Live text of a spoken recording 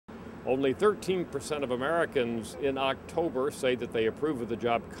Only 13% of Americans in October say that they approve of the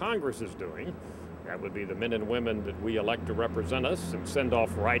job Congress is doing. That would be the men and women that we elect to represent us and send off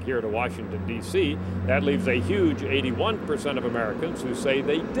right here to Washington, D.C. That leaves a huge 81% of Americans who say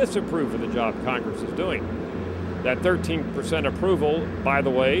they disapprove of the job Congress is doing. That 13% approval, by the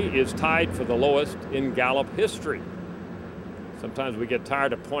way, is tied for the lowest in Gallup history. Sometimes we get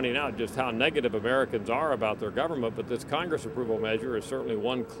tired of pointing out just how negative Americans are about their government, but this Congress approval measure is certainly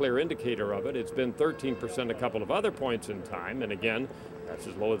one clear indicator of it. It's been 13% a couple of other points in time, and again, that's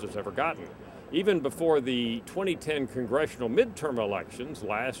as low as it's ever gotten. Even before the 2010 congressional midterm elections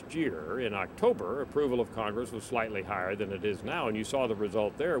last year in October, approval of Congress was slightly higher than it is now, and you saw the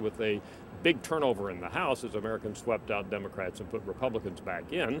result there with a big turnover in the House as Americans swept out Democrats and put Republicans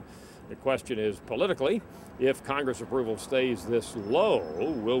back in. The question is, politically, if Congress approval stays this low,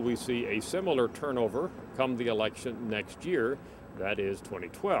 will we see a similar turnover come the election next year? That is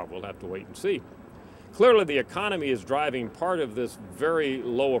 2012. We'll have to wait and see. Clearly, the economy is driving part of this very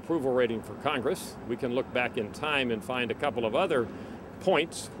low approval rating for Congress. We can look back in time and find a couple of other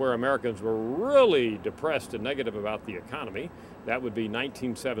points where Americans were really depressed and negative about the economy. That would be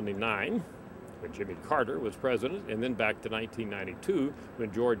 1979, when Jimmy Carter was president, and then back to 1992,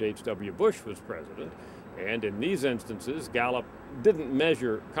 when George H.W. Bush was president. And in these instances, Gallup didn't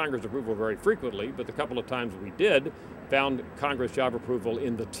measure Congress approval very frequently, but the couple of times we did, found Congress job approval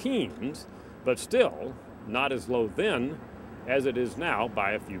in the teens, but still not as low then as it is now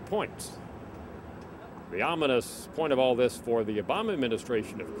by a few points. The ominous point of all this for the Obama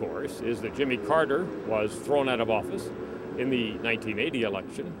administration, of course, is that Jimmy Carter was thrown out of office in the 1980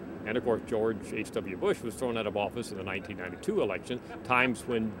 election, and of course George H.W. Bush was thrown out of office in the 1992 election, times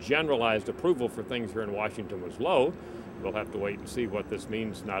when generalized approval for things here in Washington was low. We'll have to wait and see what this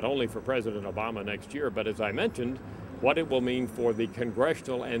means not only for President Obama next year, but as I mentioned, what it will mean for the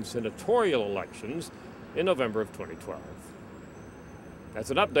congressional and senatorial elections in November of 2012.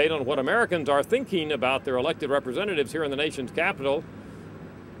 That's an update on what Americans are thinking about their elected representatives here in the nation's capital.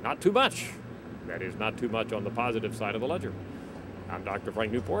 Not too much. That is, not too much on the positive side of the ledger. I'm Dr.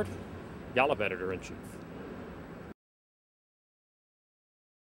 Frank Newport, Gallup Editor-in-Chief.